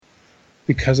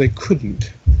Because I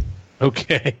couldn't.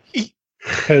 Okay.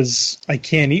 Because I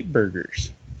can't eat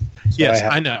burgers. So Yes,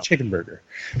 I know. Chicken burger.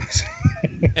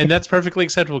 And that's perfectly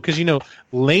acceptable because,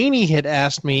 Lainey had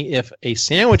asked me if a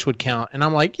sandwich would count. And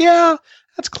I'm like, yeah,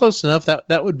 that's close enough.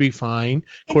 That would be fine.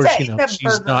 Of course, it's a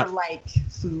she's not like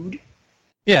food.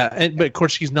 Yeah, but of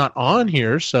course she's not on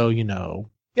here, so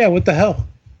Yeah, what the hell?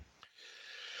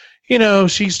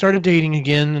 She started dating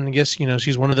again, and I guess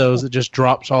she's one of those that just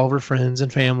drops all of her friends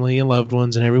and family and loved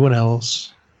ones and everyone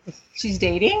else. She's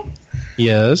dating?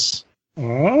 Yes.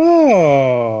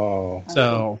 Oh.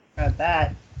 So about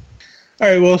that. All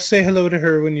right, well, say hello to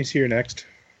her when you see her next.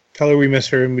 Tell her we miss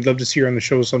her and we'd love to see her on the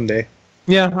show someday.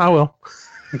 Yeah, I will.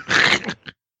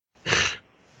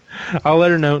 I'll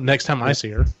let her know next time I see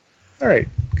her. All right.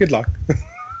 Good luck.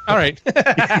 All right.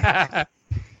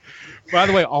 By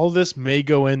the way, all this may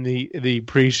go in the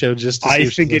pre-show just to see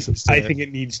if she listens to I think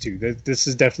it needs to. This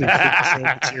is definitely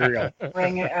material.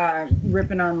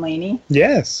 Ripping on Lainey.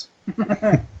 Yes.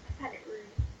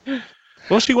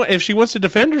 Well, if she wants to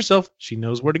defend herself, she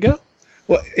knows where to go.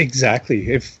 Well,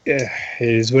 exactly. If it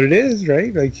is what it is,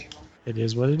 right? Like it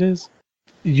is what it is.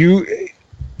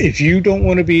 If you don't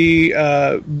want to be,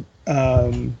 it's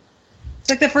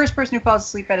like the first person who falls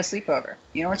asleep at a sleepover.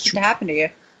 You know what's going to happen to you.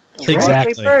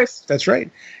 Exactly. First. That's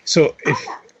right. So if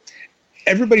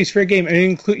everybody's fair game, and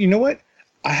include, you know what?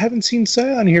 I haven't seen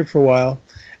Sai on here for a while,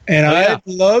 and I'd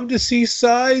love to see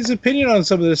Sai's opinion on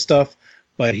some of this stuff,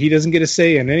 but he doesn't get a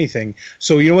say in anything.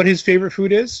 So you know what his favorite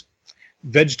food is?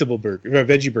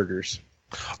 Veggie burgers.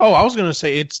 Oh, I was going to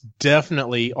say it's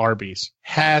definitely Arby's.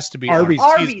 Has to be Arby's.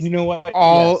 Arby's. You know what?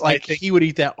 He would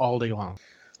eat that all day long.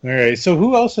 All right. So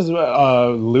who else is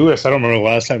Lewis? I don't remember the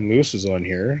last time Lewis was on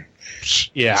here.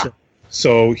 Yeah.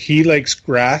 So he likes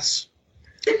grass.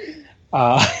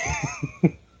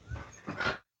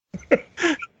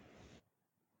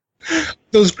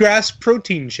 Those grass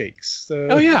protein shakes.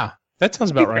 Oh yeah, that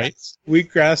sounds about right.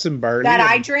 Wheatgrass and barley. That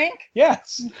I drink?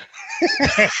 Yes.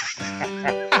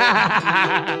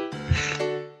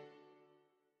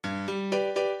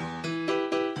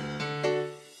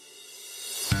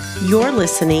 You're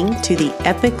listening to the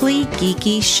Epically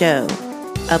Geeky Show,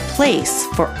 a place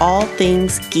for all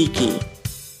things geeky.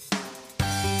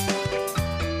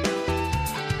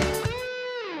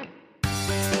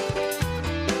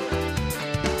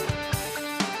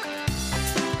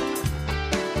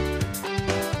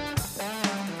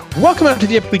 Welcome up to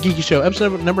the Epically Geeky Show,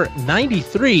 episode number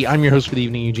 93. I'm your host for the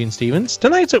evening, Eugene Stevens.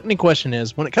 Tonight's opening question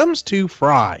is, when it comes to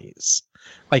fries,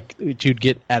 like you'd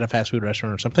get at a fast food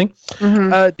restaurant or something,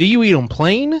 do you eat them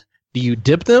plain? Do you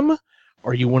dip them?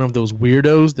 Are you one of those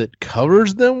weirdos that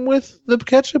covers them with the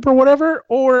ketchup or whatever?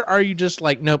 Or are you just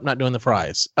like, nope, not doing the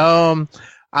fries? I'm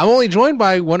only joined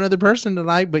by one other person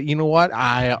tonight, but you know what?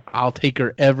 I'll take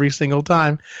her every single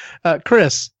time.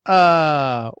 Chris,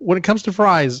 when it comes to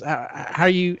fries, how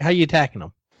you attacking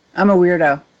them? I'm a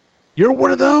weirdo. You're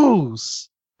one of those.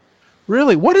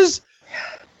 Really? What is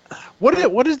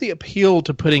the appeal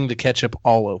to putting the ketchup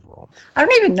all over them? I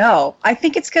don't even know. I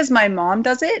think it's because my mom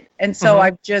does it, and so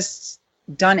I've just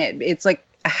done it. It's like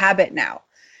a habit now.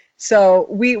 So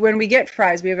when we get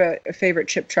fries, we have a favorite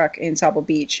chip truck in Sauble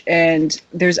Beach, and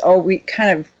we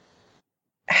kind of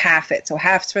half it. So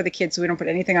half's for the kids, so we don't put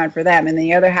anything on for them, and then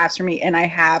the other half's for me. And I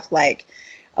have like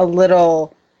a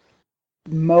little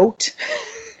moat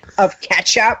of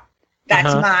ketchup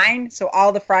that's mine. So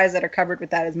all the fries that are covered with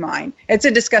that is mine. It's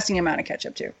a disgusting amount of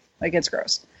ketchup too. Like it's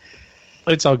gross.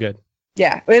 It's all good.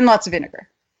 Yeah, and lots of vinegar.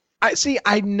 I was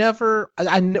never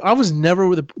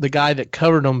the guy that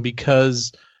covered them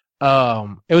because I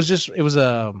don't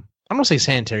want to say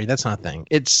sanitary. That's not a thing.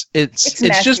 It's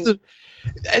just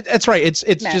that's right. It's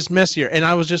just messier. And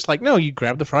I was just like, no, you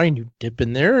grab the fry and you dip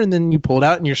in there and then you pull it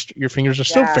out and your fingers are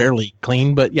still fairly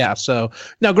clean. But yeah, so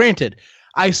now granted,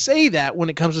 I say that when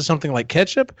it comes to something like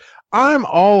ketchup, I'm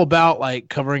all about like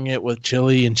covering it with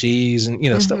chili and cheese and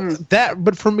stuff like that.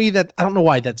 But for me, that I don't know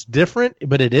why that's different,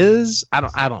 but it is. I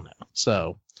don't know.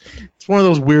 So it's one of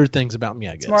those weird things about me,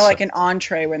 I guess. It's more like an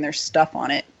entree when there's stuff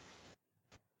on it.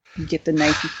 You get the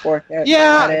knife and fork out.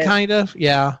 Yeah, kind of.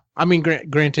 Yeah. I mean,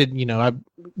 granted,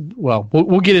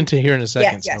 we'll get into here in a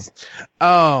second. Yes.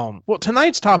 Well,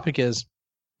 tonight's topic is,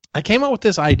 I came up with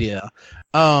this idea.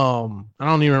 I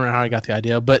don't even remember how I got the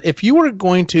idea, but if you were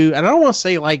going to, and I don't want to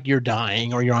say like you're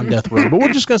dying or you're on death row, but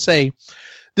we're just going to say,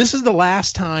 this is the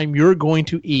last time you're going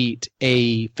to eat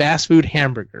a fast food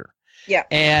hamburger. Yeah.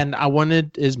 And I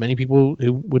wanted as many people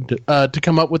who would to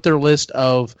come up with their list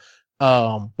of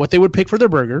what they would pick for their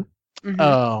burger,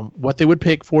 what they would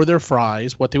pick for their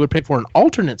fries, what they would pick for an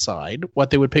alternate side,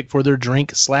 what they would pick for their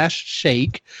drink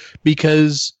 /shake,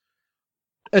 because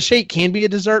a shake can be a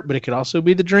dessert, but it could also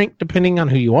be the drink depending on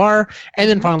who you are. And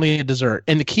then finally a dessert.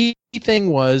 And the key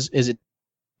thing is it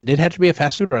did have to be a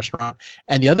fast food restaurant.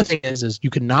 And the other thing is you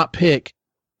could not pick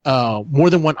more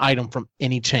than one item from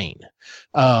any chain.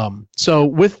 So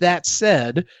with that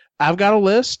said, I've got a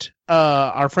list.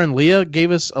 Our friend Leah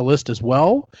gave us a list as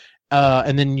well.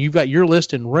 And then you've got your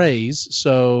list in Ray's.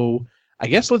 So I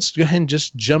guess let's go ahead and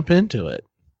just jump into it.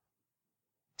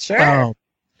 Sure.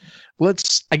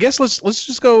 Let's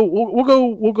just go.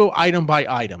 We'll go item by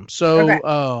item. So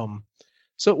okay.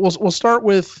 So we'll start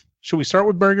with. Should we start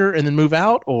with burger and then move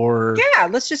out, or? Yeah,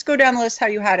 let's just go down the list how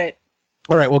you had it.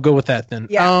 All right, we'll go with that then.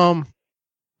 Yeah. All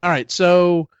right,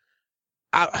 so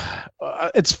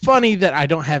it's funny that I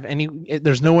don't have any.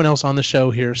 There's no one else on the show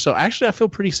here, so actually I feel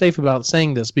pretty safe about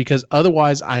saying this because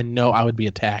otherwise I know I would be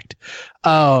attacked.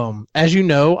 As you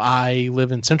know, I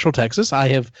live in Central Texas. I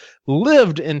have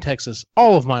lived in Texas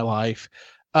all of my life.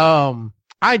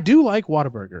 I do like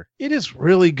Whataburger. It is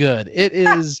really good. It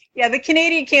is. Yeah, the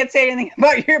Canadian can't say anything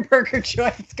about your burger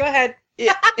choice. Go ahead.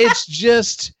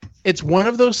 It's one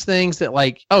of those things that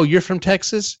like, oh, you're from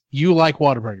Texas, you like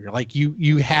Whataburger. Like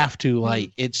you have to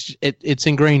like it's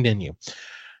ingrained in you.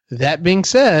 That being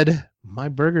said, my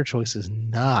burger choice is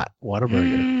not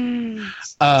Whataburger.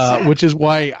 Which is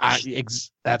why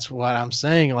that's what I'm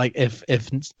saying. Like if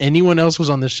anyone else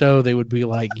was on the show, they would be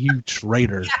like, you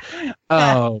traitor.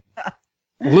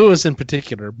 Lewis in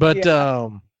particular. But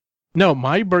no,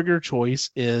 my burger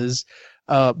choice is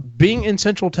being in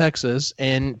Central Texas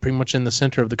and pretty much in the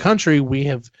center of the country,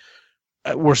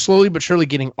 we're slowly but surely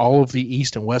getting all of the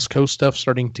East and West Coast stuff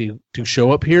starting to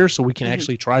show up here, so we can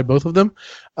actually try both of them.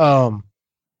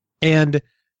 And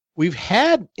we've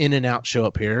had In-N-Out show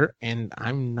up here, and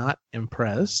I'm not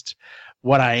impressed.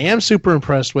 What I am super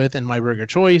impressed with in my burger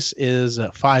choice is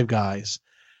Five Guys.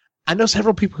 I know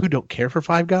several people who don't care for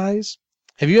Five Guys.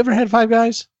 Have you ever had Five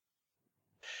Guys?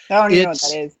 I don't even know what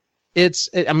that is. It's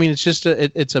just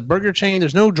it's a burger chain.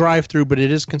 There's no drive-through, but it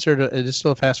is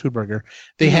still a fast food burger.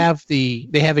 They have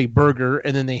a burger,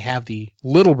 and then they have the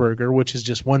little burger, which is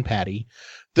just one patty.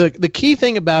 The key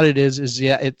thing about it is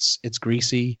it's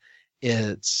greasy.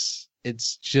 It's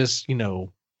just,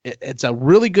 it's a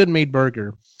really good made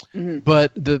burger.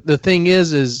 But the thing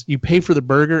is you pay for the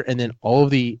burger, and then all of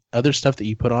the other stuff that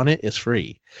you put on it is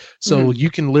free. So you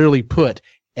can literally put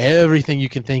everything you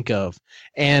can think of.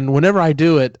 And whenever I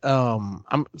do it,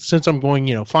 since I'm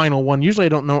going, final one, usually I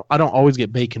don't always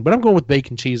get bacon, but I'm going with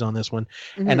bacon cheese on this one.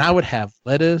 And I would have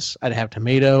lettuce, I'd have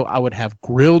tomato, I would have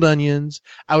grilled onions,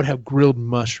 I would have grilled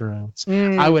mushrooms,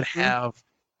 I would have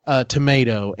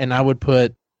tomato, and I would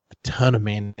put a ton of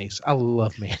mayonnaise. I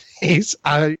love mayonnaise.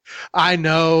 I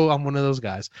know I'm one of those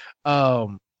guys.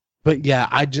 But yeah,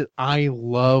 I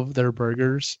love their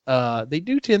burgers. They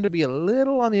do tend to be a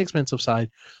little on the expensive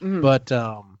side, but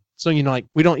so like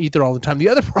we don't eat there all the time. The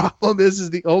other problem is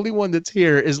the only one that's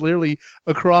here is literally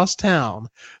across town.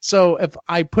 So if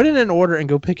I put in an order and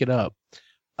go pick it up,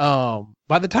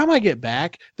 by the time I get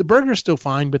back, the burger's still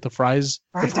fine, but the fries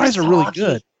are really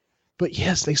good. But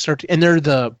yes, they start to, and they're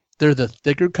the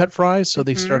thicker cut fries, so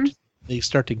they start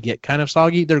to get kind of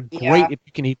soggy. They're great if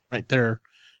you can eat right there.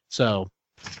 So.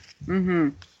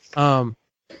 Joker's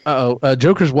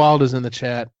Wild is in the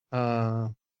chat.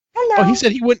 Hello. Oh, he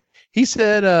said he wouldn't. He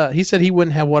said he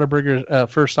wouldn't have Whataburger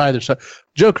first either. So,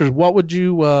 Jokers, what would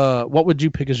you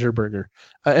pick as your burger?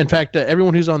 In fact,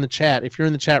 everyone who's on the chat, if you're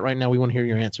in the chat right now, we want to hear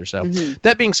your answer. So,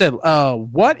 that being said,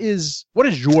 what is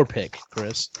your pick,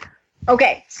 Chris?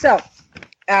 Okay, so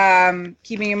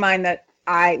keeping in mind that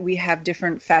we have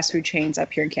different fast food chains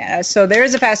up here in Canada. So there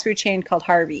is a fast food chain called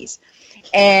Harvey's.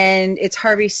 And it's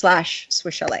Harvey/Swiss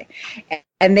Chalet,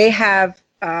 and they have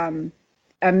and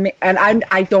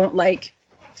I don't like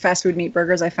fast food meat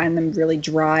burgers. I find them really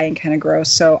dry and kind of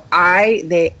gross. So I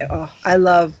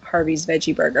love Harvey's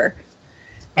veggie burger,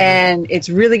 and it's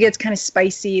really good. It's kind of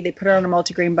spicy. They put it on a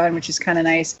multigrain bun, which is kind of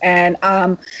nice. And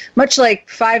much like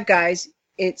Five Guys,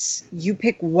 it's you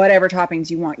pick whatever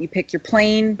toppings you want. You pick your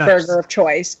plain burger of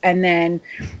choice, and then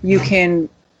you can.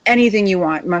 Anything you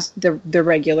want, the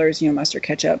regulars, mustard,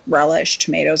 ketchup, relish,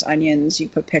 tomatoes, onions, you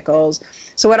put pickles.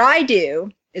 So what I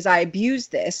do is I abuse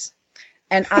this,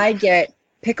 and I get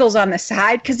pickles on the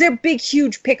side, because they're big,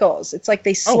 huge pickles. It's like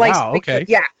they slice. Oh, wow, okay.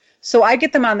 Yeah. So I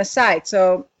get them on the side.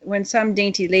 So when some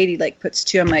dainty lady puts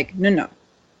two, I'm like, no.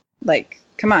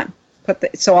 Come on.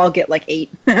 So I'll get 8.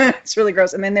 It's really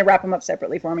gross. And then they wrap them up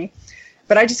separately for me.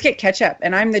 But I just get ketchup,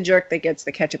 and I'm the jerk that gets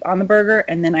the ketchup on the burger,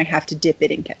 and then I have to dip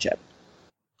it in ketchup.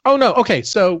 Oh no. Okay.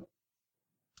 So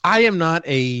I'm not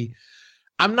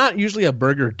usually a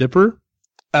burger dipper.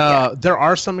 There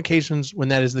are some occasions when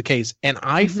that is the case. And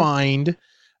I find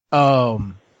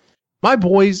My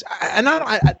boys, and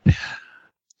I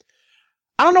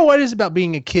don't know what it is about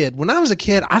being a kid. When I was a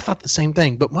kid, I thought the same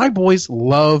thing, but my boys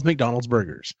love McDonald's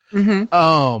burgers.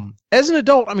 Mm-hmm. As an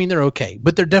adult, I mean, they're okay,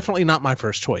 but they're definitely not my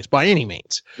first choice by any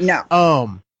means. No.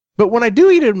 But when I do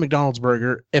eat a McDonald's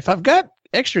burger, if I've got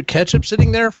extra ketchup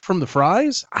sitting there from the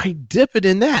fries, I dip it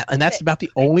in that, and that's about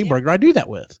the only burger I do that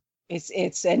with.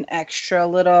 It's an extra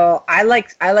little. I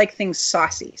like things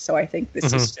saucy, so I think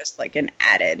this is just like an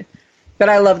added. But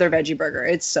I love their veggie burger.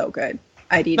 It's so good.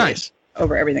 I'd eat it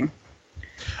over everything.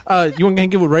 You want to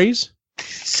give a raise?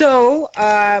 So,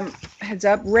 heads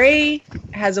up, Ray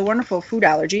has a wonderful food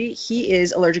allergy. He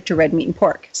is allergic to red meat and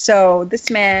pork. So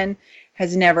this man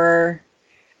has never,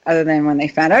 other than when they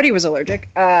found out he was allergic,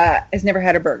 has never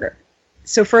had a burger.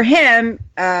 So for him,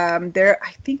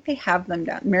 I think they have them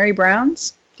down. Mary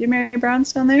Brown's. Do you have Mary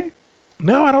Brown's down there?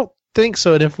 No, I don't think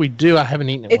so. And if we do, I haven't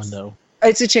eaten one though.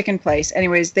 It's a chicken place.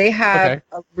 Anyways, they have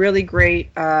a really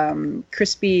great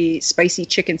crispy, spicy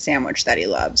chicken sandwich that he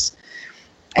loves.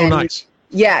 Oh, nice.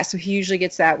 Yeah, so he usually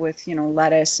gets that with,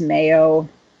 lettuce, mayo,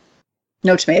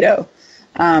 no tomato.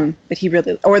 But he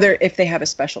really, or if they have a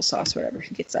special sauce, whatever,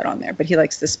 he gets that on there. But he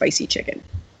likes the spicy chicken.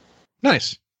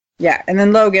 Nice. Yeah, and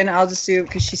then Logan, I'll just do,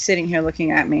 because she's sitting here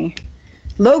looking at me.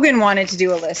 Logan wanted to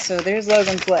do a list, so there's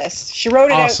Logan's list. She wrote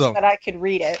it out so that I could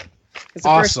read it. It's the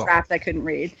first draft I couldn't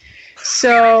read.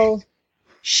 So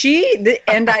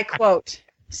and I quote,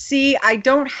 "See, I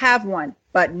don't have one,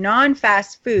 but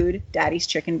non-fast food, Daddy's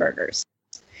chicken burgers."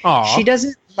 Aww. She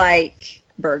doesn't like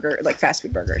fast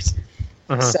food burgers.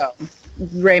 So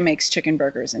Ray makes chicken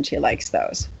burgers and she likes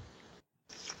those.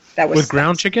 That was with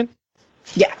ground chicken?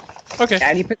 Yeah. Okay. Yeah,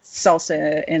 and he puts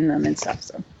salsa in them and stuff,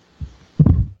 so.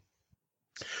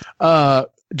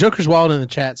 Joker's Wild in the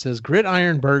chat says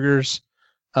Gridiron Burgers.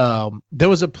 There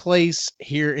was a place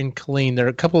here in Killeen. There are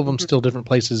a couple of them still different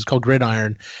places called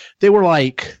Gridiron. They were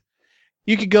like,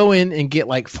 you could go in and get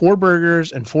like 4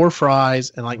 burgers and 4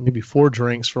 fries and like maybe 4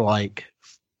 drinks for like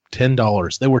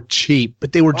 $10. They were cheap,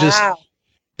 but they were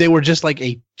just like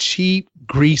a cheap,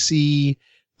 greasy,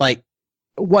 like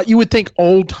what you would think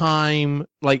old time,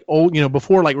 like old,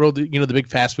 before like the big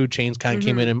fast food chains kind of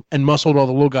came in and muscled all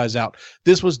the little guys out.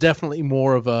 This was definitely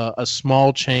more of a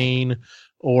small chain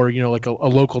or, like a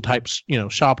local type,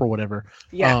 shop or whatever.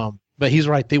 Yeah. But he's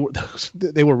right. They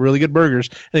were really good burgers,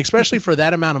 and especially for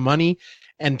that amount of money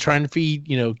and trying to feed,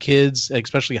 kids,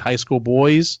 especially high school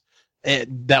boys,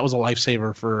 that was a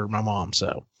lifesaver for my mom.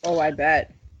 So. Oh, I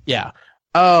bet. Yeah.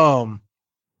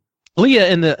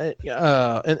 Leah in the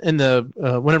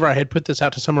whenever I had put this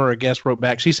out to some of our guests wrote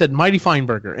back, she said Mighty Fine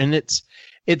Burger, and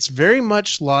it's very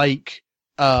much like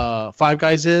Five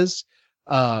Guys is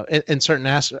in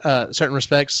certain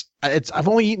respects. I've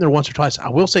only eaten there once or twice. I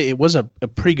will say it was a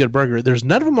pretty good burger. There's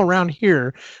none of them around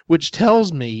here, which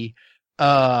tells me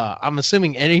I'm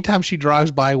assuming anytime she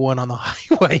drives by one on the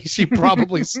highway, she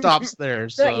probably stops there.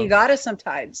 So you gotta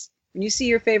sometimes when you see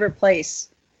your favorite place,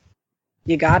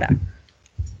 you gotta.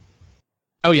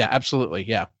 Oh yeah, absolutely.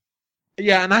 Yeah.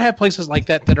 Yeah. And I have places like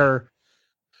that are,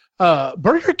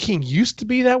 Burger King used to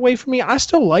be that way for me. I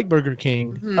still like Burger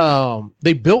King.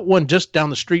 They built one just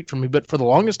down the street from me, but for the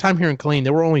longest time here in Killeen,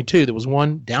 there were only 2. There was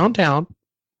one downtown,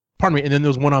 and then there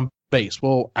was one on base.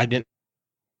 Well, I didn't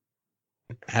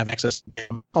have access to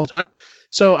them all the time.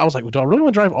 So I was like, well, do I really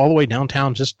want to drive all the way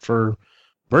downtown just for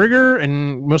burger?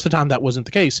 And most of the time that wasn't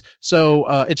the case. So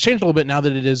it's changed a little bit now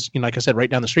that it is, like I said, right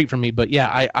down the street from me. But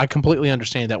yeah, I completely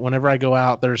understand that whenever I go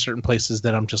out, there are certain places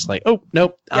that I'm just like, oh,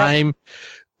 nope, yep.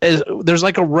 There's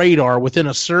like a radar within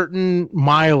a certain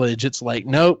mileage. It's like,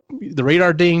 nope, the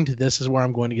radar dinged. This is where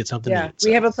I'm going to get something to eat. So.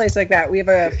 We have a place like that. We have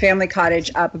a family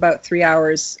cottage up about 3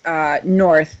 hours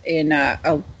north in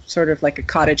a sort of like a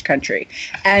cottage country.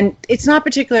 And it's not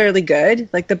particularly good.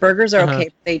 Like the burgers are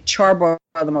okay. They charboil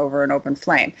them over an open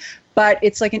flame. But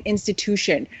it's like an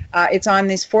institution. It's on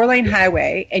this 4-lane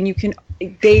highway, and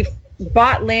they've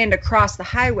bought land across the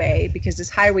highway because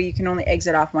this highway you can only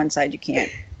exit off one side. You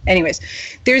can't. Anyways,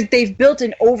 they've built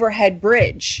an overhead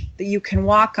bridge that you can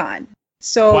walk on.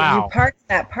 So you park in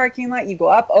that parking lot, you go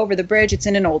up over the bridge. It's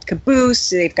in an old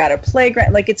caboose. They've got a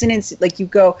playground. Like it's you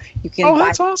can. Oh,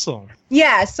 that's awesome.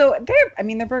 Yeah. So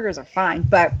their burgers are fine,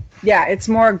 but yeah, it's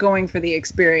more going for the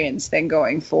experience than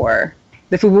going for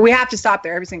the food. But we have to stop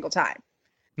there every single time.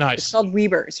 Nice. It's called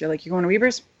Weber's. You're like, you're going to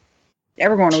Weber's? Yeah,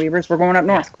 we're going to Weber's. We're going up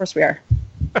north. Of course we are.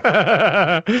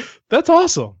 That's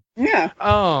awesome. Yeah.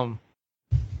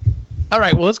 All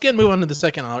right, well, let's move on to the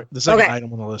second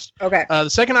item on the list. Okay. The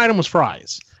second item was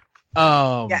fries.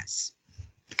 Yes.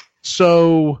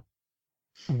 So,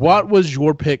 what was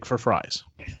your pick for fries?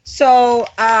 So,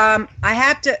 I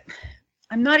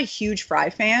I'm not a huge fry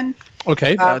fan.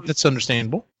 Okay, that's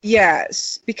understandable.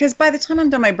 Yes, because by the time I'm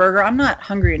done my burger, I'm not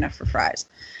hungry enough for fries.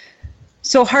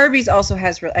 So Harvey's also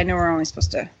has, I know we're only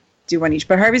supposed to do one each,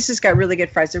 but Harvey's has got really good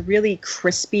fries. They're really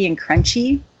crispy and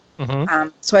crunchy. Mm-hmm.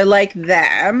 So I like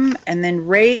them. And then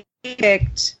Ray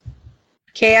picked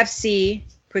KFC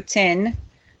poutine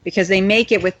because they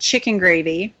make it with chicken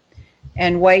gravy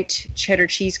and white cheddar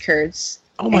cheese curds.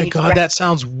 Oh my God, that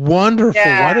sounds wonderful.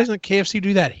 Yeah. Why doesn't KFC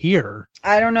do that here?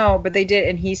 I don't know, but they did,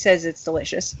 and he says it's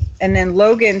delicious. And then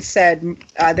Logan said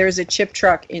there's a chip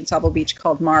truck in Sauble Beach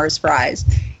called Mars Fries,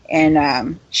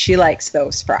 and she likes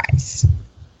those fries.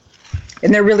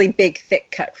 And they're really big,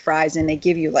 thick-cut fries, and they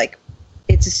give you, like,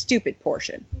 it's a stupid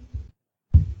portion.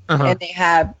 Uh-huh. And they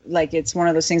have, like, it's one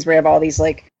of those things where you have all these,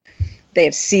 like, they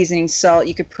have seasoning salt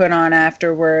you could put on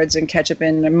afterwards and ketchup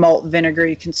and malt vinegar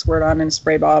you can squirt on in a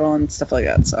spray bottle and stuff like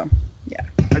that. So, yeah.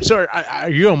 Sorry, are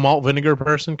you a malt vinegar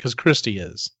person? Because Christy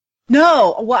is.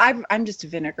 No, well, I'm just a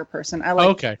vinegar person. I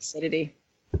like acidity.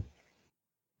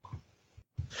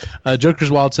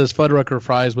 Joker's Wild says Fuddrucker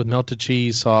fries with melted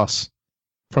cheese sauce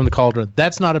from the Cauldron.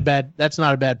 That's not a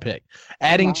bad pick.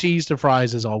 Adding cheese to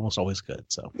fries is almost always good.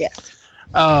 So yeah.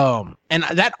 And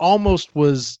that almost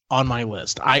was on my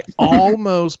list. I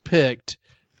almost picked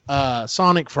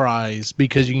Sonic fries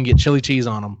because you can get chili cheese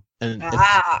on them, and it's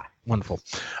wonderful.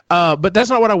 But that's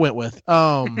not what I went with.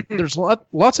 There's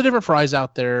lots of different fries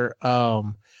out there.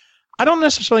 I don't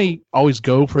necessarily always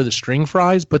go for the string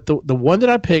fries, but the one that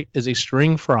I picked is a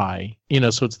string fry.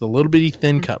 So it's the little bitty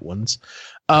thin cut ones.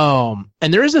 And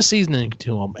there is a seasoning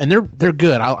to them, and they're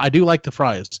good. I do like the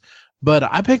fries. But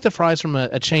I picked the fries from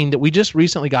a chain that we just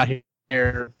recently got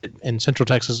here in Central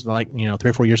Texas, 3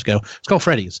 or 4 years ago. It's called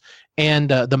Freddy's. And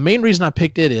the main reason I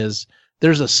picked it is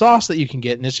there's a sauce that you can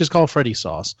get, and it's just called Freddy's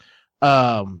sauce,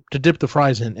 to dip the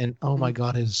fries in. And, oh, my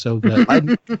God, it is so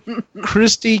good.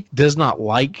 Christy does not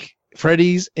like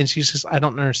Freddy's, and she's just, I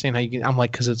don't understand how you can. I'm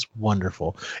like, because it's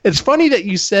wonderful. It's funny that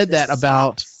you said that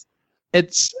about...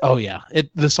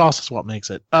 the sauce is what makes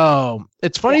it.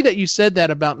 It's funny that you said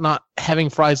that about not having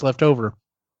fries left over.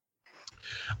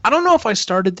 I don't know if I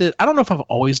started this. I don't know if I've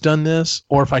always done this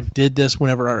or if I did this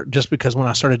just because when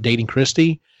I started dating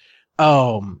Christy,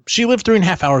 she lived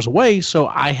 3.5 hours away, so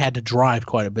I had to drive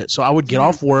quite a bit. So I would get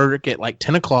off work at like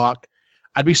 10 o'clock.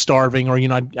 I'd be starving, or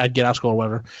I'd get out of school or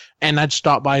whatever, and I'd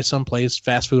stop by some place,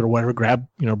 fast food or whatever, grab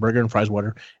burger and fries,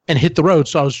 whatever, and hit the road.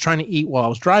 So I was trying to eat while I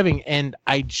was driving, and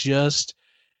I just,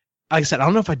 like I said, I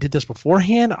don't know if I did this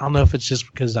beforehand. I don't know if it's just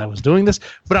because I was doing this,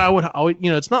 but I would always,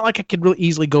 it's not like I could really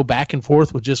easily go back and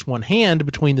forth with just one hand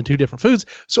between the two different foods.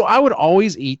 So I would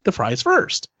always eat the fries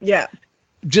first. Yeah.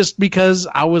 Just because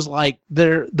I was like,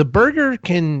 the burger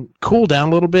can cool down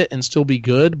a little bit and still be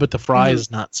good, but the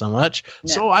fries not so much.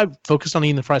 Yeah. So I focused on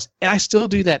eating the fries, and I still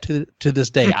do that to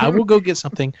this day. I will go get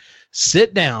something,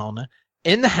 sit down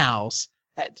in the house,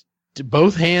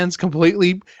 both hands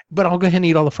completely, but I'll go ahead and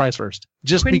eat all the fries first,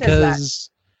 just Quinn because.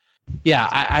 Yeah,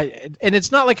 and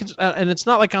it's not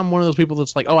like I'm one of those people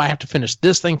that's like, oh, I have to finish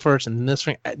this thing first and this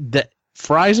thing. That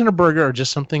fries and a burger are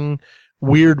just something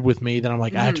weird with me that I'm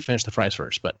like, I have to finish the fries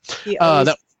first. But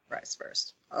fries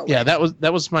first. Yeah, that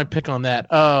was my pick on that.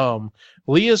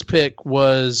 Leah's pick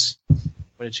was,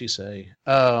 what did she say?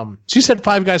 She said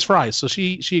Five Guys fries, so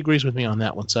she agrees with me on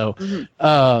that one. So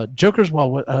Joker's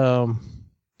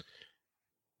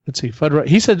let's see,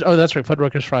 he said, oh, that's right,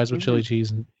 Fuddruckers fries with chili cheese,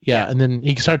 and and then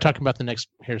he started talking about the next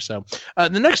here. So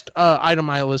the next item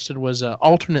I listed was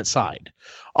alternate side.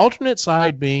 Alternate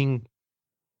side being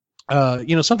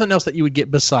something else that you would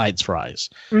get besides fries.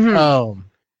 And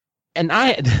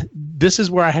this is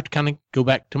where I have to kind of go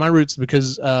back to my roots,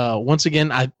 because once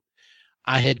again,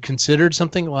 I had considered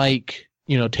something like,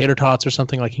 tater tots or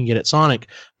something like you can get at Sonic,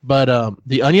 but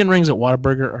the onion rings at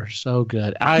Whataburger are so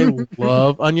good. I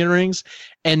love onion rings,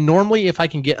 and normally if I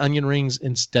can get onion rings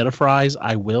instead of fries,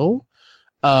 I will.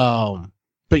 But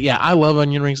yeah, I love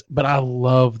onion rings, but I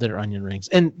love their onion rings.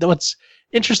 And what's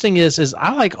interesting is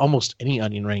I like almost any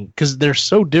onion ring because they're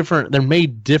so different. They're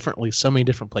made differently so many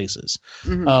different places.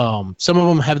 Some of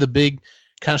them have the big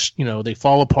kind of, they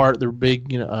fall apart. They're big,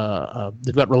 they've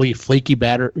got really flaky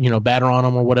batter on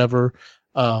them or whatever.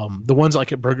 The ones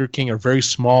like at Burger King are very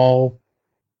small,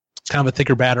 kind of a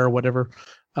thicker batter or whatever.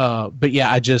 But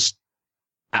yeah,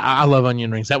 I love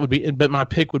onion rings. That would be, but my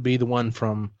pick would be the one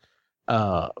from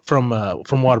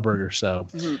Whataburger. So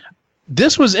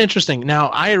this was interesting. Now,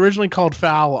 I originally called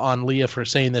foul on Leah for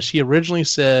saying that. She originally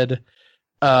said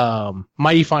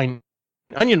Mighty Fine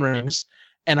onion rings,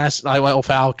 and I went, well,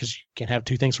 foul, because you can't have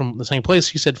two things from the same place.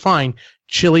 She said, fine,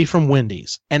 chili from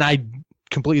Wendy's. And I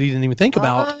completely didn't even think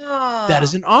about that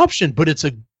as an option, but it's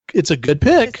a it's a good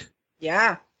pick.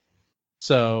 Yeah.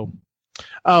 So,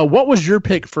 what was your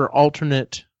pick for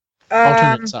alternate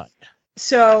side?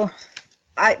 So,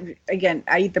 I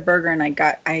eat the burger and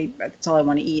that's all I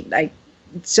want to eat.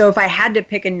 So if I had to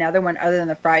pick another one other than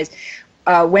the fries,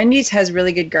 Wendy's has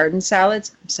really good garden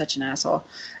salads. I'm such an asshole.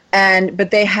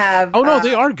 But they have. Oh no,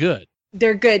 they are good.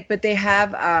 They're good, but they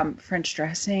have French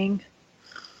dressing.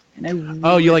 And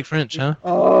you like French, huh?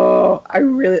 Oh,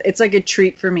 it's like a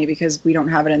treat for me because we don't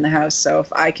have it in the house. So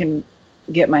if I can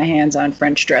get my hands on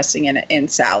French dressing in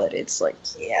salad, it's like,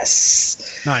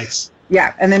 yes. Nice.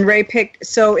 Yeah. And then Ray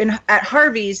picked, at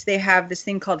Harvey's, they have this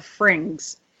thing called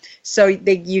Frings. So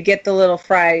you get the little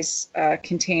fries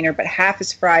container, but half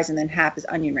is fries and then half is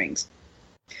onion rings.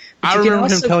 I remember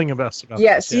him telling us about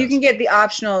this. So you can get the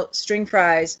optional string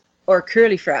fries or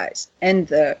curly fries and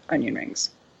the onion rings.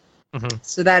 Mm-hmm.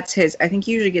 So that's his. I think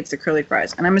he usually gets the curly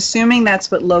fries. And I'm assuming that's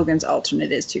what Logan's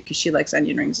alternate is too, because she likes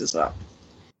onion rings as well.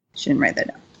 She didn't write that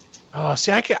down. Oh,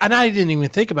 see, I didn't even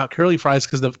think about curly fries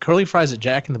because the curly fries at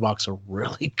Jack in the Box are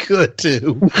really good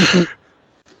too.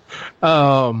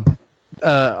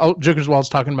 Joker's Wald's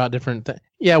talking about different things.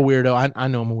 Yeah, weirdo. I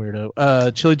know I'm a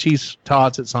weirdo. Chili cheese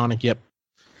tots at Sonic. Yep,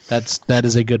 that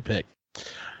is a good pick.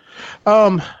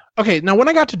 Okay, now when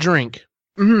I got to drink,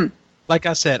 like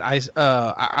I said,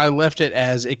 I left it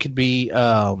as it could be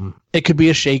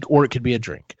a shake or it could be a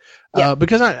drink. Yeah.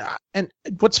 Because and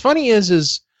what's funny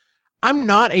is I'm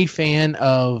not a fan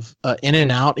of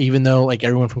In-N-Out, even though like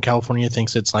everyone from California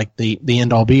thinks it's like the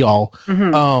end all be all.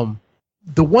 Mm-hmm.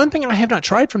 The one thing I have not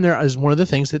tried from there is one of the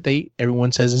things that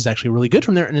everyone says is actually really good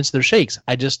from there, and it's their shakes.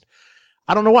 I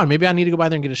don't know why. Maybe I need to go by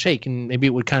there and get a shake, and maybe it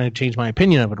would kind of change my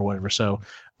opinion of it or whatever. So,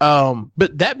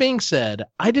 but that being said,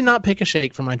 I did not pick a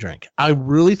shake for my drink. I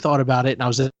really thought about it, and I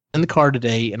was in the car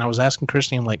today, and I was asking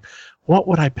Christy, I'm like, what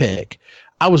would I pick?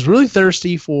 I was really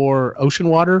thirsty for ocean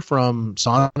water from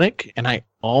Sonic, and I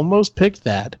almost picked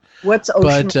that. What's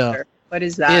ocean water? What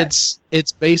is that?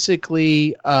 It's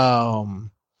basically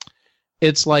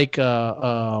it's like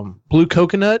blue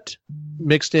coconut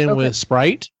mixed in with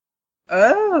Sprite.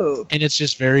 Oh. And it's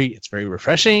just very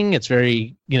refreshing. It's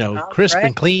very, crisp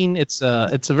and clean. It's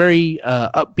a very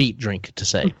upbeat drink to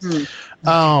say.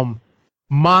 Mm-hmm.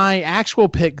 My actual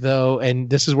pick though, and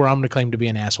this is where I'm going to claim to be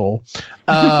an asshole,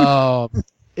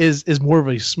 is more of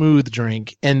a smooth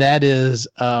drink, and that is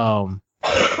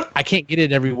I can't get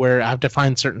it everywhere. I have to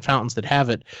find certain fountains that have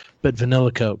it, but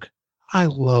vanilla Coke. I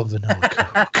love vanilla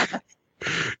Coke.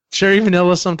 Cherry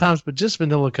vanilla sometimes, but just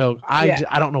vanilla Coke.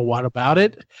 I don't know what about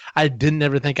it. I didn't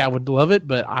ever think I would love it,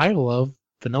 but I love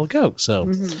vanilla Coke.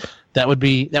 So that would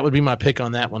be my pick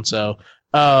on that one. So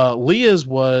Leah's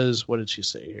was, what did she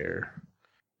say here?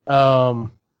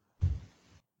 Oh,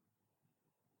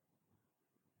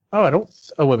 wait a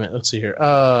minute. Let's see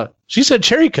here. She said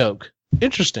cherry Coke.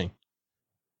 Interesting.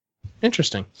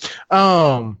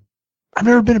 I've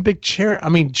never been a big cherry. I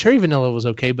mean, cherry vanilla was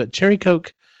okay, but cherry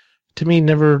Coke to me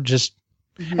never just.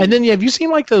 Mm-hmm. And then have you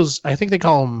seen like those? I think they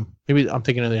call them. Maybe I'm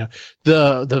thinking of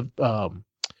the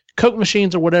Coke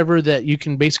machines or whatever that you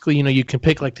can basically you can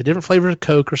pick like the different flavors of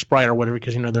Coke or Sprite or whatever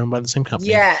because they're owned by the same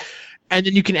company. Yeah. And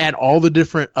then you can add all the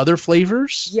different other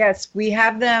flavors. Yes, we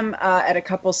have them at a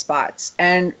couple spots,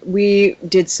 and we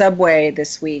did Subway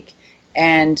this week,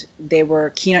 and they were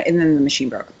keynote, and then the machine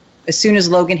broke. As soon as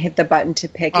Logan hit the button to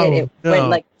pick it went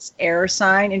like this error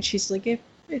sign, and she's like,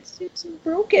 it's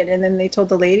broken. And then they told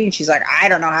the lady, and she's like, I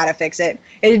don't know how to fix it.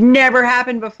 It had never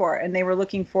happened before, and they were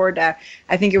looking forward to.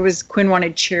 I think it was Quinn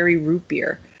wanted cherry root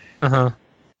beer. And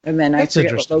then I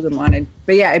forget what Logan wanted,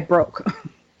 but yeah, it broke.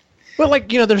 Well, like,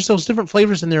 there's those different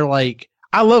flavors, and they're like,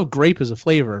 I love grape as a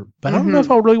flavor, but I don't know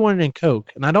if I really want it in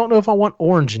Coke, and I don't know if I want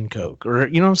orange in Coke, or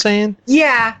you know what I'm saying?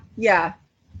 Yeah.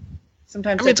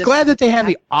 Sometimes it's glad that they have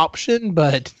the option,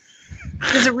 but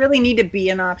does it really need to be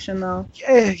an option though?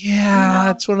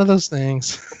 Yeah, it's one of those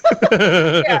things.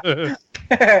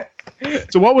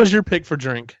 So, what was your pick for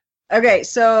drink? Okay,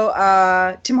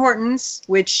 so Tim Hortons,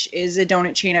 which is a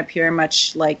donut chain up here,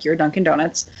 much like your Dunkin'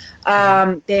 Donuts,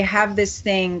 they have this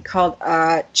thing called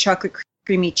chocolate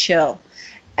creamy chill,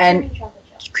 and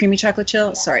creamy chocolate chill.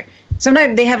 Yeah. Sorry,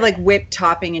 sometimes they have like whipped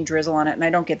topping and drizzle on it, and I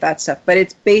don't get that stuff. But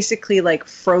it's basically like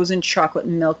frozen chocolate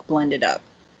and milk blended up,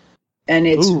 and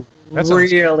it's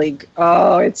really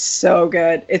it's so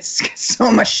good. It's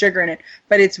so much sugar in it,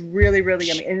 but it's really really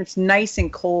yummy, and it's nice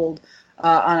and cold.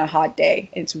 On a hot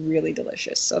day. It's really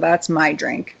delicious. So that's my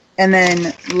drink. And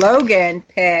then Logan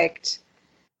picked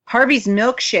Harvey's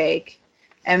milkshake.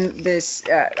 And this,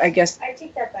 I guess... I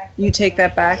take that back. You take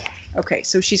that back? Okay,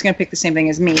 so she's going to pick the same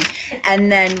thing as me.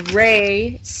 And then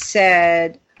Ray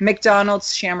said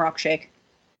McDonald's Shamrock Shake.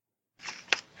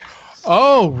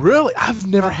 Oh, really? I've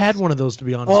never had one of those, to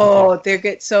be honest. Oh, they're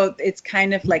good. So it's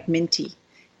kind of like minty.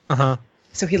 Uh-huh.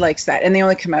 So he likes that, and they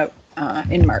only come out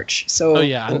in March. So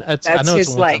I know his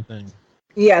it's a one-time thing.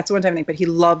 Yeah, it's a one-time thing, but he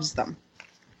loves them.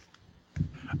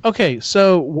 Okay,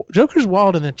 so Joker's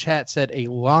Wild in the chat said a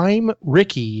Lime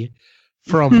Ricky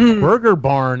from Burger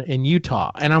Barn in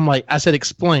Utah, and I said,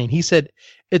 explain. He said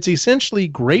it's essentially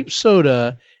grape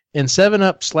soda and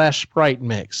 7-Up / Sprite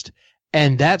mixed,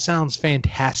 and that sounds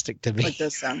fantastic to me. It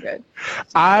does sound good.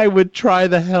 I would try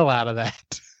the hell out of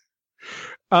that.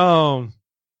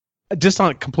 Just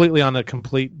on a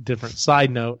complete different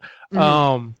side note.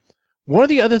 One of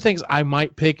the other things I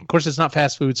might pick, of course, it's not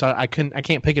fast food, so I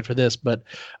can't pick it for this. But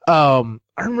I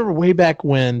remember way back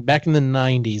in the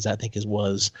 90s, I think it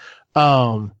was,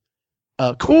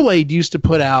 Kool-Aid used to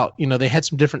put out. They had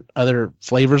some different other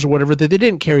flavors or whatever that they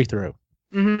didn't carry through.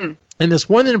 Mm-hmm. And this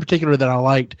one in particular that I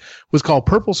liked was called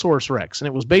Purple Source Rex, and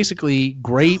it was basically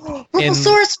grape Purple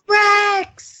Source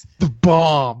Rex, the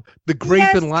bomb, the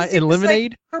grape and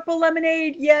lemonade, like purple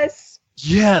lemonade, yes.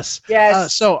 Yes.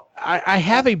 So I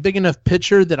have a big enough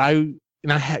pitcher that do you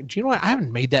know what? I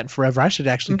haven't made that in forever. I should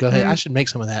actually go ahead. I should make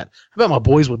some of that. I bet my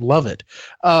boys would love it.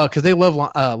 Cause they love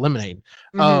lemonade.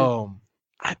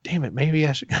 Damn it. Maybe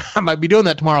I might be doing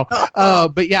that tomorrow.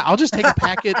 But yeah, I'll just take a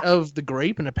packet of the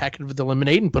grape and a packet of the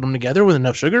lemonade and put them together with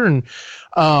enough sugar. And,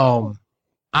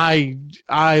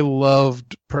 I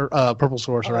loved Purple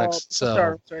Source Rex. So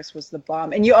Source Rex was the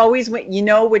bomb, and you always went.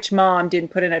 Which mom didn't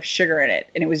put enough sugar in it,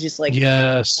 and it was just like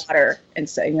water, and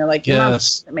so you're like,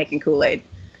 mom's making Kool-Aid.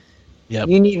 Yep.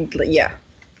 You need to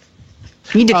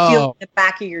feel it in the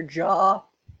back of your jaw.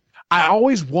 I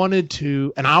always wanted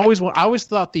to, and I always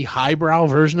thought the highbrow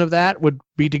version of that would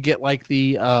be to get like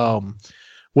the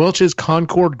Welch's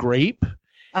Concord grape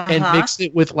and mix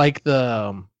it with like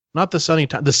the. Not the Sunny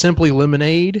Time, the Simply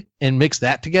Lemonade, and mix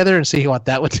that together and see what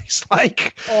that would taste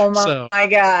like. Oh my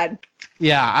God!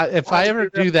 Yeah, if I ever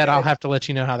do that, I'll have to let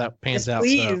you know how that pans out.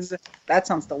 Please, so. That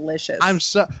sounds delicious. I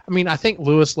think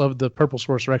Lewis loved the Purple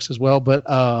Source Rex as well, but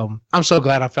I'm so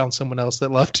glad I found someone else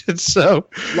that loved it. So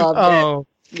loved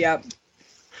it. Yep.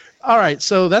 All right,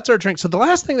 so that's our drink. So the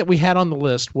last thing that we had on the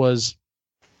list was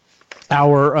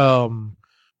our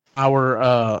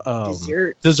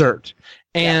dessert,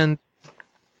 and.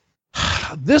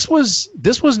 This was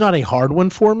not a hard one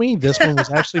for me. This one was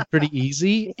actually pretty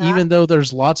easy, even though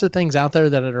there's lots of things out there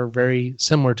that are very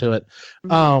similar to it.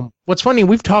 What's funny,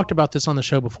 we've talked about this on the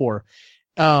show before.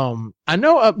 I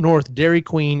know up north, Dairy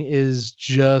Queen is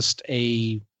just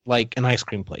an ice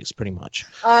cream place, pretty much.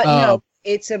 No,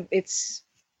 it's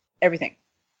everything.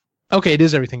 Okay, it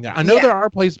is everything there. I know there are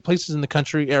places in the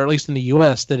country, or at least in the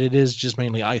U.S., that it is just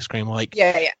mainly ice cream. Like,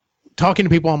 talking to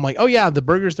people, I'm like, oh yeah, the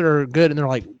burgers that are good, and they're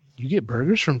like, you get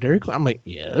burgers from Dairy Queen? I'm like,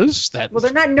 yes. Well,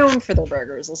 they're not known for their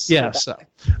burgers. And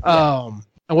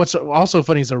what's also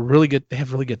funny is they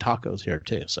have really good tacos here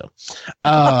too. So,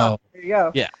 there you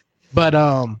go. Yeah, but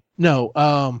no.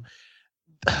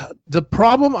 The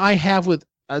problem I have with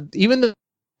even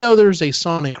though there's a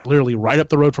Sonic literally right up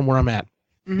the road from where I'm at,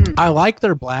 I like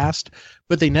their blast,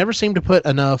 but they never seem to put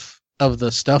enough of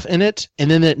the stuff in it, and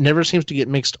then it never seems to get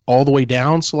mixed all the way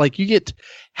down. So like you get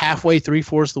halfway,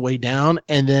 3/4 the way down,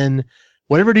 and then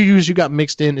whatever it is you got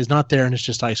mixed in is not there, and it's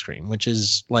just ice cream, which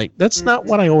is like that's not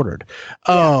what I ordered.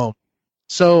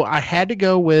 So I had to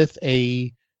go with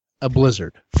a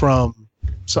Blizzard from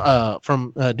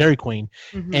Dairy Queen,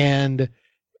 and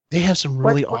they have some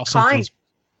really awesome things.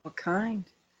 What kind?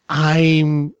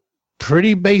 I'm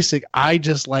pretty basic. I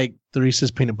just like the Reese's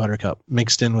Peanut Butter Cup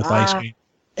mixed in with ice cream.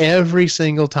 Every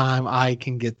single time I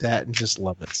can get that and just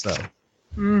love it. So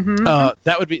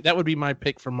that would be my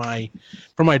pick for my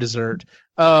dessert.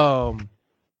 Leah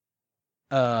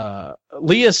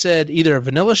said either a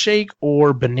vanilla shake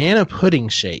or banana pudding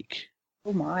shake.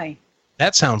 Oh my.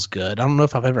 That sounds good. I don't know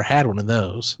if I've ever had one of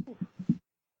those.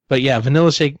 But yeah,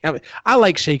 vanilla shake. I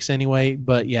like shakes anyway,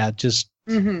 but yeah, just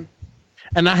and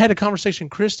I had a conversation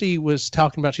Christy was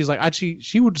talking about. She's like,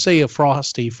 she would say a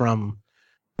Frosty from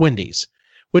Wendy's.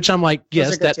 Which I'm like,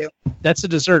 yes, that's a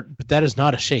dessert, but that is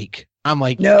not a shake. I'm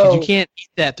like, no, you can't eat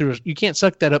that you can't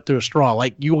suck that up through a straw.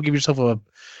 Like you will give yourself an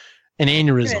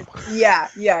aneurysm. Yeah.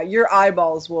 Your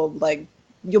eyeballs will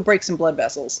you'll break some blood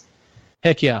vessels.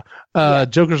 Heck yeah.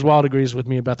 Joker's Wild agrees with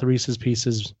me about the Reese's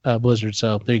Pieces Blizzard.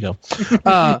 So there you go.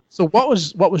 So what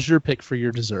was your pick for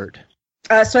your dessert?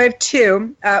 So I have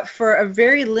two. For a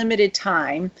very limited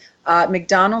time,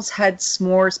 McDonald's had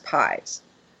s'mores pies.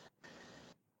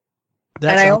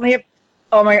 I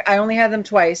only had them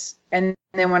twice, and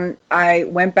then when I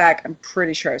went back, I'm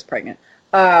pretty sure I was pregnant.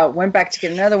 Went back to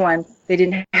get another one. They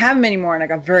didn't have them anymore, and I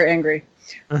got very angry.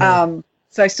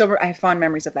 So I have fond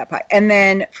memories of that pie. And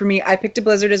then for me, I picked a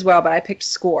Blizzard as well, but I picked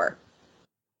Score.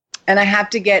 And I have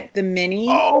to get the mini.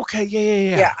 Oh, okay.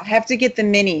 Yeah. Yeah, I have to get the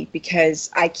mini because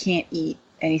I can't eat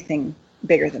anything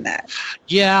bigger than that.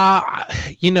 Yeah,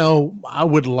 I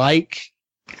would like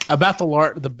about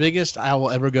the biggest I will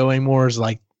ever go anymore is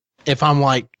like if I'm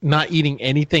like not eating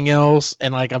anything else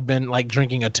and like I've been like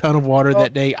drinking a ton of water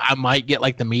that day, I might get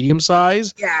like the medium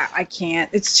size. Yeah, I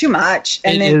can't. It's too much.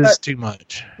 And it is too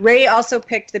much. Ray also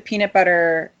picked the peanut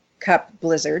butter cup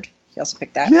Blizzard. He also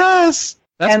picked that. Yes,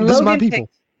 this is my people.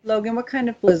 Logan, what kind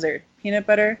of Blizzard? Peanut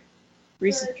butter?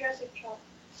 Reese's?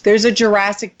 There's a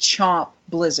Jurassic Chomp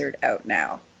Blizzard out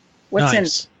now. What's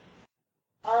nice.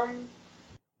 in?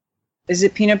 Is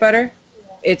it peanut butter?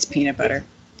 Yeah. It's peanut butter.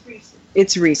 Reese's.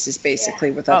 It's Reese's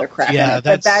basically with other crap in it.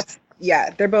 But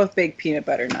they're both big peanut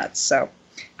butter nuts. So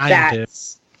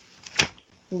that's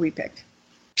who we picked.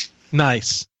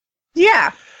 Nice.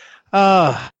 Yeah.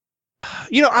 I've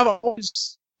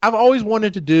always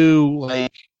wanted to do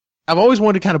I've always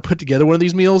wanted to kind of put together one of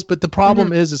these meals, but the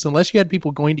problem is unless you had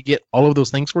people going to get all of those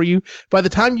things for you, by the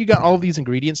time you got all of these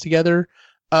ingredients together,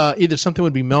 either something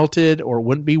would be melted or it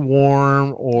wouldn't be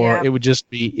warm or it would just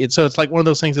be so it's like one of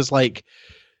those things that's like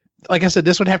I said,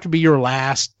 this would have to be your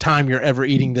last time you're ever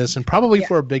eating this and probably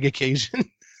for a big occasion.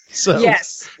 So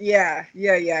yes. Yeah.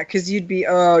 Because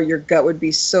your gut would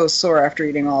be so sore after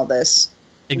eating all this.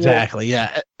 Exactly.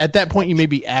 Yeah. At that point, you may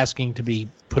be asking to be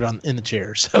put in the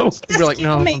chair. So you're like,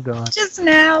 no, I'm done. Just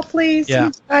now, please.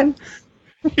 Yeah. You're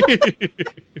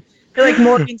like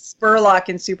Morgan Spurlock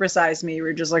in Super Size Me.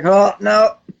 We're just like, oh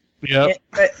no. Yep.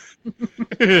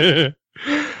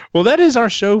 Well, that is our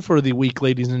show for the week,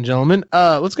 ladies and gentlemen.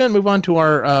 Let's go ahead and move on to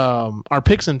our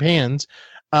picks and pans.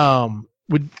 I've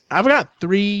got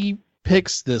 3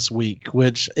 picks this week,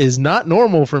 which is not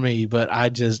normal for me, but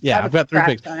I've got 3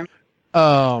 picks. Time.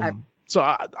 So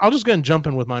I'll just go ahead and jump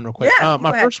in with mine real quick.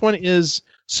 My first one is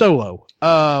Solo.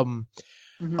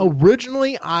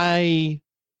 Originally, I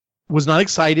was not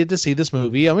excited to see this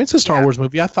movie. I mean, it's a Star Wars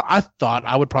movie. I thought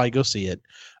I would probably go see it.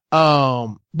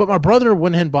 But my brother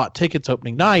went ahead and bought tickets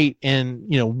opening night, and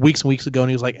weeks and weeks ago, and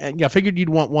he was like, "Yeah, I figured you'd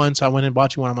want one," so I went and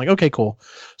bought you one. I'm like, "Okay, cool."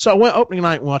 So I went opening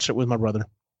night and watched it with my brother,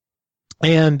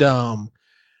 and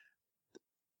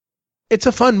it's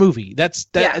a fun movie. That's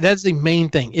the main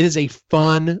thing. It is a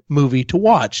fun movie to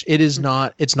watch. It's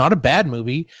not a bad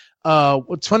movie.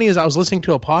 What's funny is I was listening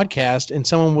to a podcast and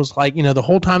someone was like, the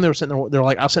whole time they were sitting there, they're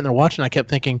like, I was sitting there watching, I kept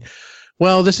thinking,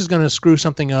 well, this is going to screw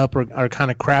something up or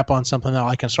kind of crap on something that I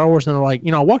like in Star Wars. And they're like,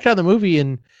 I walked out of the movie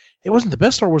and it wasn't the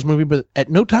best Star Wars movie, but at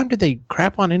no time did they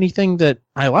crap on anything that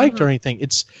I liked or anything.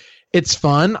 It's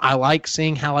fun. I like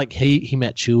seeing how he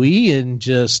met Chewie and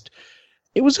just,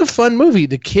 it was a fun movie.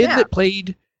 The kid that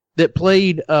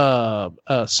played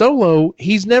Solo,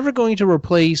 he's never going to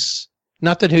replace,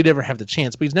 not that he'd ever have the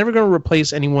chance, but he's never going to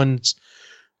replace anyone's,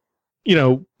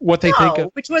 what they think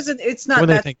of. Which wasn't, it's not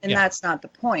that, and that's not the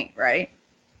point, right?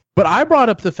 But I brought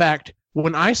up the fact,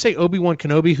 when I say Obi-Wan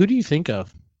Kenobi, who do you think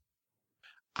of?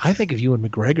 I think of Ewan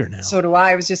McGregor now. So do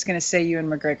I. I was just going to say Ewan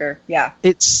McGregor. Yeah.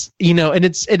 It's, and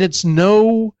it's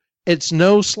no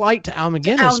slight to Al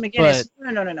McGinnis.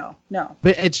 But, no.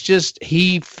 But it's just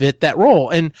he fit that role,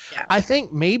 and I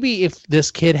think maybe if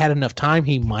this kid had enough time,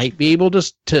 he might be able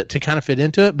to kind of fit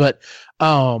into it. But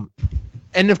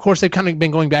and of course they've kind of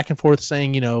been going back and forth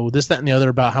saying this, that, and the other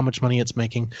about how much money it's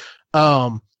making.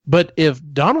 But if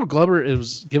Donald Glover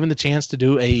is given the chance to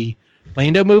do a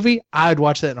Lando movie, I'd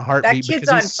watch that in a heartbeat. That kid's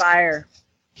on fire.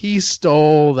 He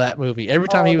stole that movie. Every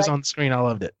time he was on the screen, I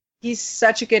loved it. He's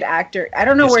such a good actor. I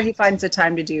don't know where he finds the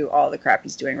time to do all the crap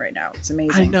he's doing right now. It's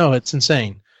amazing. I know, it's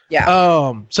insane.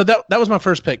 Yeah. So that was my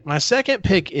first pick. My second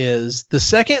pick is the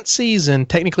second season.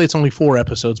 Technically, it's only 4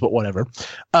 episodes, but whatever.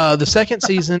 The second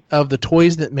season of The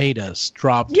Toys That Made Us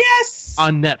dropped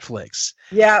on Netflix.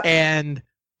 Yeah. And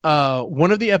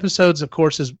one of the episodes, of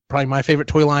course, is probably my favorite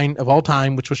toy line of all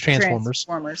time, which was Transformers.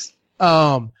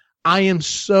 I am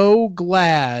so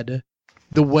glad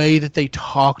the way that they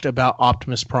talked about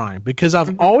Optimus Prime, because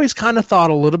I've always kind of thought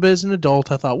a little bit as an adult,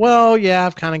 I thought, well, yeah,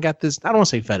 I've kind of got this, I don't want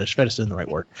to say fetish isn't the right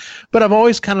word, but I've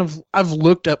always I've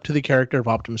looked up to the character of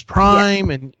Optimus Prime,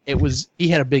 and he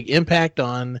had a big impact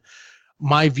on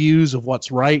my views of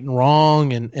what's right and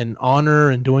wrong and honor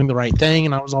and doing the right thing.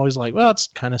 And I was always like, well, it's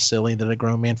kind of silly that a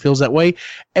grown man feels that way,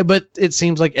 but it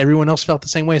seems like everyone else felt the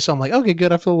same way. So I'm like, okay,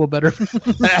 good. I feel a little better.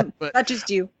 But, not just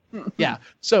you. Yeah.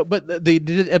 So, but they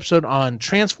did an episode on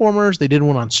Transformers. They did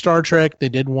one on Star Trek. They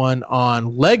did one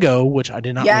on Lego, which I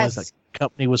did not realize that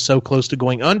company was so close to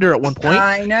going under at one point.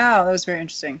 I know. That was very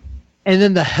interesting. And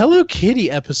then the Hello Kitty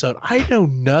episode. I know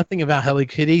nothing about Hello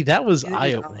Kitty. That was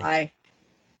eye-opening.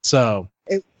 So.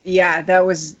 That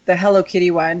was the Hello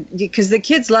Kitty one. Because the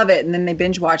kids love it, and then they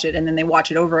binge watch it, and then they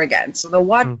watch it over again. So they'll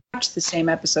watch the same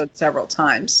episode several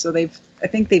times. So I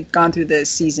think they've gone through the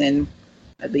season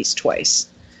at least twice.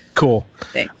 Cool.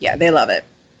 They love it.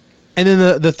 And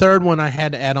then the third one I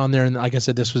had to add on there, and like I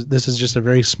said, this is just a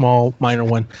very small, minor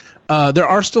one. There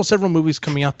are still several movies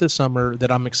coming out this summer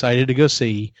that I'm excited to go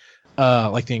see.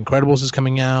 Like The Incredibles is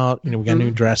coming out. We got a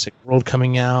new Jurassic World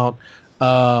coming out.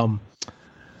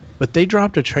 But they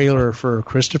dropped a trailer for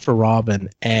Christopher Robin,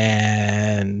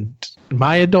 and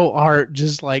my adult heart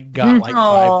just got 5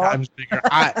 times bigger.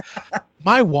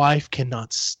 My wife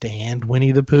cannot stand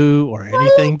Winnie the Pooh or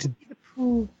anything to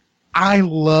do. I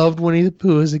loved Winnie the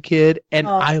Pooh as a kid, and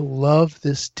I love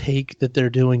this take that they're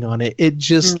doing on it. It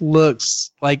just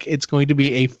looks like it's going to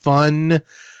be a fun.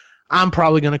 I'm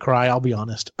probably going to cry. I'll be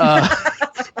honest.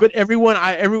 But when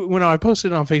I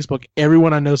posted it on Facebook,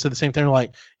 everyone I know said the same thing. They're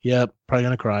like, "Yep, probably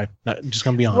going to cry." Not, just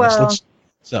going to be honest.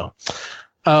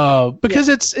 Because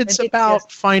it's about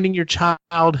finding your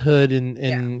childhood,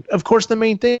 and of course the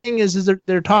main thing is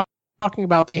they're talking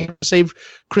about save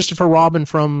Christopher Robin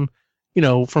from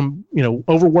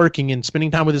overworking and spending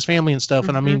time with his family and stuff.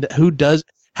 And I mean, how does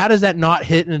that not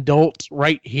hit an adult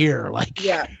right here?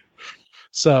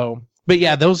 So, but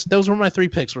yeah, those were my 3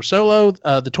 picks. Were Solo,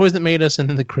 The Toys That Made Us, and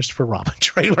then the Christopher Robin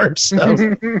trailer. So,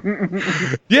 do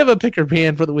you have a pick or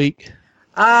pan for the week?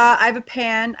 I have a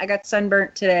pan. I got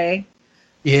sunburnt today.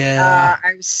 Yeah.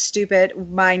 I was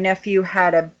stupid. My nephew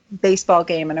had a baseball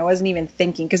game, and I wasn't even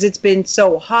thinking because it's been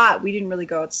so hot. We didn't really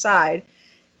go outside.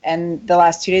 And the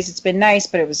last 2 days it's been nice,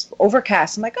 but it was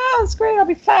overcast. I'm like, oh, it's great. I'll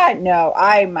be fine. No,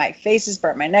 my face is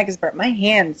burnt. My neck is burnt. My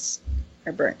hands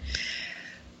are burnt.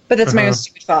 But that's my own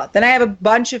stupid fault. Then I have a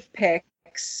bunch of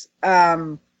picks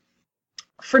for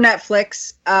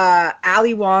Netflix.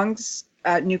 Ali Wong's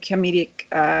new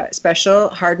comedic special,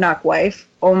 Hard Knock Wife.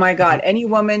 Oh, my God. Any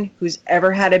woman who's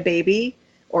ever had a baby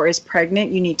or is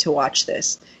pregnant, you need to watch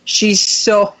this. She's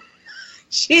so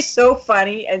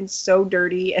funny and so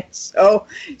dirty, and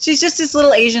she's just this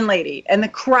little Asian lady, and the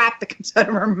crap that comes out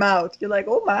of her mouth, you're like,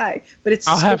 oh my! But it's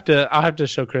I'll have to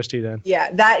show Christy then.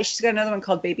 Yeah, she's got another one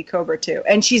called Baby Cobra too,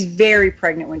 and she's very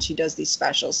pregnant when she does these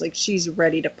specials. Like she's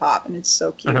ready to pop, and it's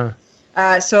so cute.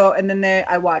 And then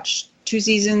I watched 2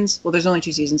 seasons. Well, there's only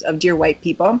 2 seasons of Dear White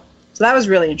People, so that was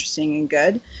really interesting and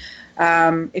good.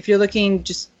 If you're looking,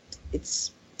 it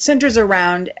centers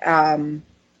around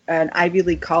an Ivy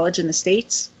League college in the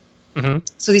States.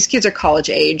 So these kids are college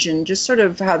age, and just sort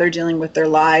of how they're dealing with their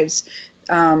lives,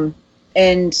 and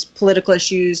political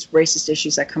issues, racist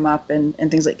issues that come up, and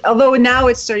things like. Although now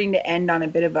it's starting to end on a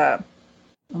bit of a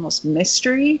almost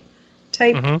mystery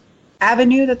type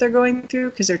avenue that they're going through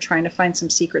because they're trying to find some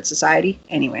secret society.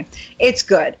 Anyway, it's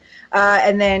good.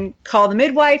 And then Call the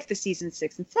Midwife, the season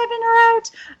 6 and 7 are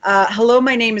out. Hello,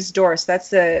 My Name is Doris. That's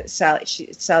the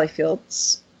Sally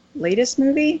Fields latest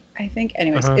movie, I think.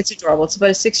 Anyways, it's adorable. It's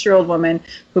about a 6-year-old woman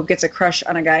who gets a crush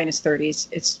on a guy in his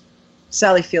 30s.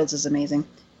 Sally Fields is amazing.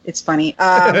 It's funny.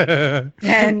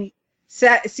 And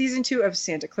season 2 of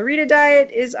Santa Clarita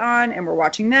Diet is on, and we're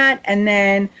watching that. And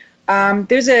then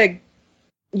there's a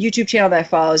YouTube channel that I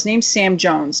follow. His name's Sam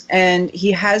Jones, and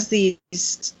he has these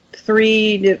 2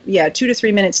 to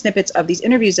 3 minute snippets of these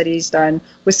interviews that he's done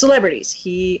with celebrities.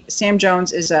 Sam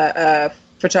Jones is a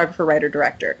photographer, writer,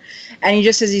 director, and he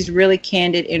just has these really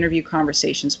candid interview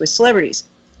conversations with celebrities.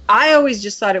 I always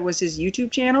just thought it was his YouTube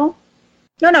channel.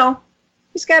 No,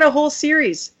 he's got a whole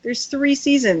series. There's 3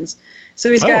 seasons.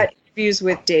 So he's got interviews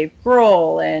with Dave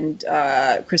Grohl and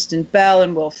Kristen Bell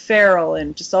and Will Ferrell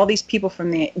and just all these people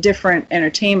from the different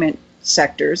entertainment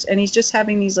sectors, and he's just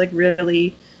having these like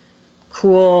really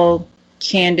cool,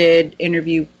 candid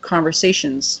interview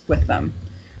conversations with them.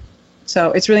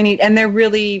 So it's really neat. And they're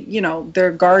really,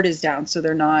 their guard is down, so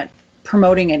they're not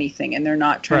promoting anything, and they're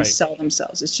not trying to sell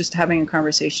themselves. It's just having a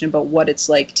conversation about what it's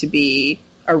like to be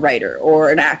a writer or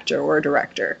an actor or a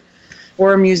director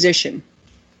or a musician.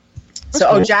 That's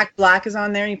cool. Jack Black is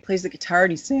on there, and he plays the guitar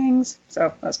and he sings.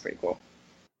 So that's pretty cool.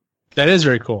 That is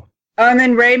very cool. And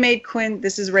then Ray made Quinn.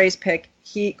 This is Ray's pick.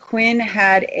 Quinn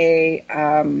had a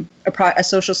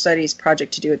social studies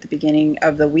project to do at the beginning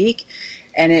of the week,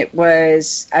 and it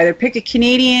was either pick a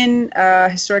Canadian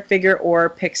historic figure or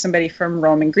pick somebody from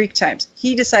Rome and Greek times.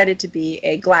 He decided to be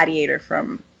a gladiator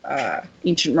from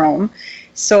ancient Rome.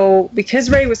 So because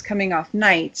Ray was coming off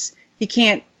nights,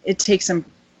 it takes him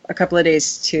a couple of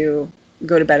days to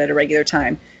go to bed at a regular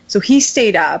time. So he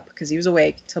stayed up because he was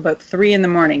awake till about 3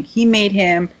 a.m. He made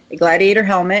him a gladiator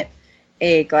helmet,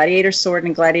 a gladiator sword,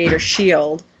 and a gladiator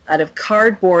shield out of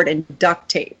cardboard and duct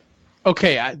tape.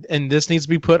 Okay, and this needs to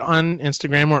be put on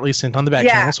Instagram or at least sent on the back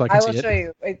channel so I can see it. I will show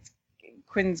you. It's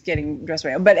Quinn's getting dressed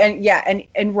right now. But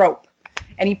and rope.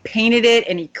 And he painted it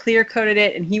and he clear coated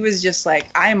it and he was just like,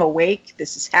 I'm awake.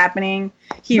 This is happening.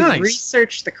 He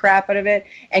researched the crap out of it.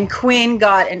 And Quinn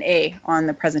got an A on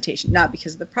the presentation. Not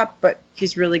because of the prop, but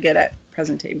he's really good at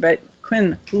presenting. But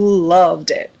Quinn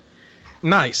loved it.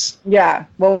 Nice. Yeah.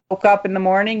 Woke up in the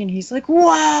morning and he's like,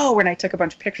 wow. And I took a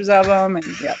bunch of pictures of him. And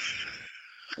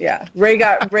yeah. Ray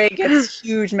gets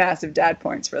huge, massive dad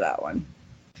points for that one.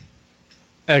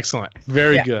 Excellent.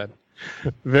 Very good.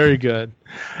 Very good.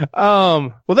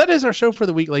 Well, that is our show for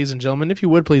the week, ladies and gentlemen. If you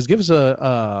would, please give us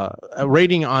a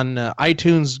rating on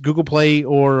iTunes, Google Play,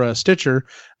 or Stitcher.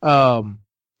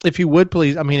 If you would,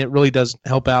 please. I mean, it really does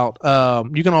help out.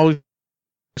 You can always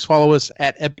follow us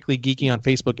at Epically Geeky on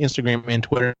Facebook, Instagram, and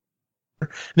Twitter. And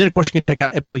then, of course, you can check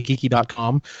out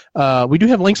epicallygeeky.com. We do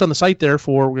have links on the site there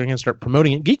we're going to start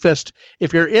promoting it. GeekFest,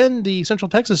 if you're in the Central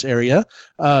Texas area,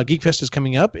 GeekFest is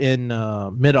coming up in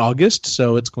mid-August,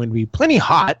 so it's going to be plenty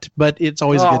hot, but it's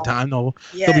always a good time. There'll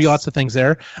be lots of things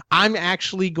there. I'm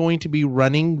actually going to be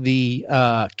running the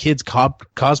kids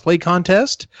cosplay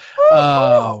contest.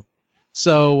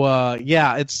 So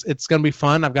it's going to be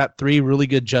fun. I've got 3 really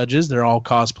good judges. They're all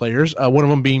cosplayers. One of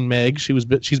them being Meg. She's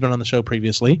been on the show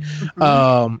previously.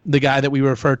 Mm-hmm. The guy that we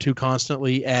refer to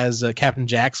constantly as Captain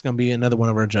Jack's going to be another one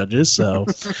of our judges. So,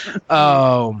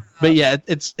 but yeah,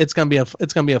 it's going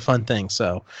to be a fun thing.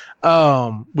 So,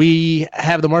 we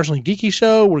have the Marginally Geeky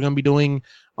show. We're going to be doing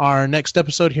our next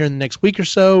episode here in the next week or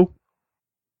so.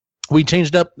 We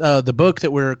changed up the book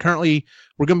that we're going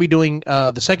to be doing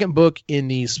the second book in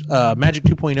the Magic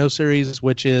 2.0 series,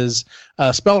 which is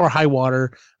Spell or High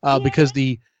Water, because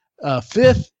the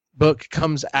 5th book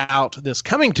comes out this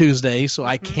coming Tuesday, so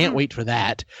I can't wait for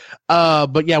that.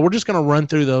 But yeah, we're just going to run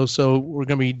through those, so we're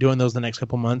going to be doing those the next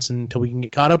couple months until we can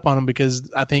get caught up on them,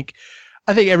 because I think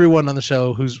everyone on the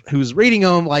show who's reading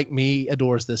them like me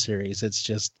adores this series. It's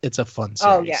a fun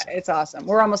series. Oh yeah, it's awesome.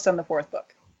 We're almost on the 4th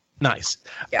book. Nice.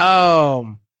 Yeah.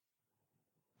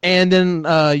 And then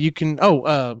you can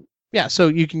so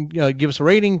you can give us a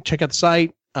rating, check out the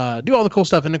site, do all the cool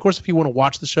stuff. And of course, if you want to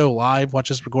watch the show live, watch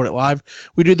us record it live.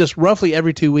 We do this roughly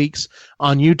every 2 weeks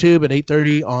on YouTube at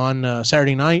 8:30 on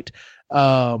Saturday night.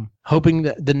 Hoping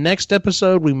that the next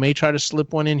episode, we may try to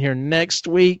slip one in here next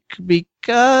week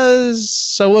because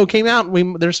Solo came out.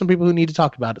 There's some people who need to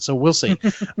talk about it, so we'll see.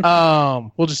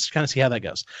 We'll just kind of see how that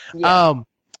goes. Yeah.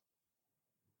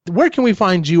 Where can we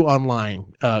find you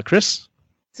online, Chris?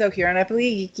 So here on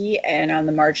Epically Geeky and on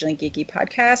the Marginally Geeky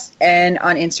podcast and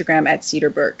on Instagram at Cedar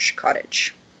Birch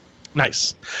Cottage.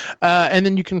 Nice. And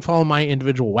then you can follow my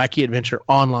individual wacky adventure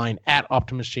online at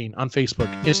Optimus Gene on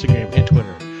Facebook, Instagram, and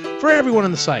Twitter. For everyone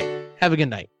on the site, have a good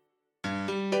night.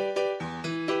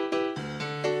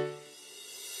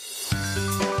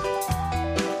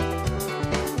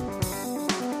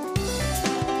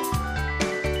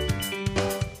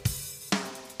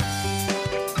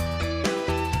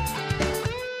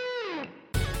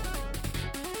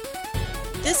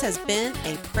 This has been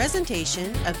a presentation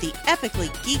of the Epically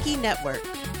Geeky Network.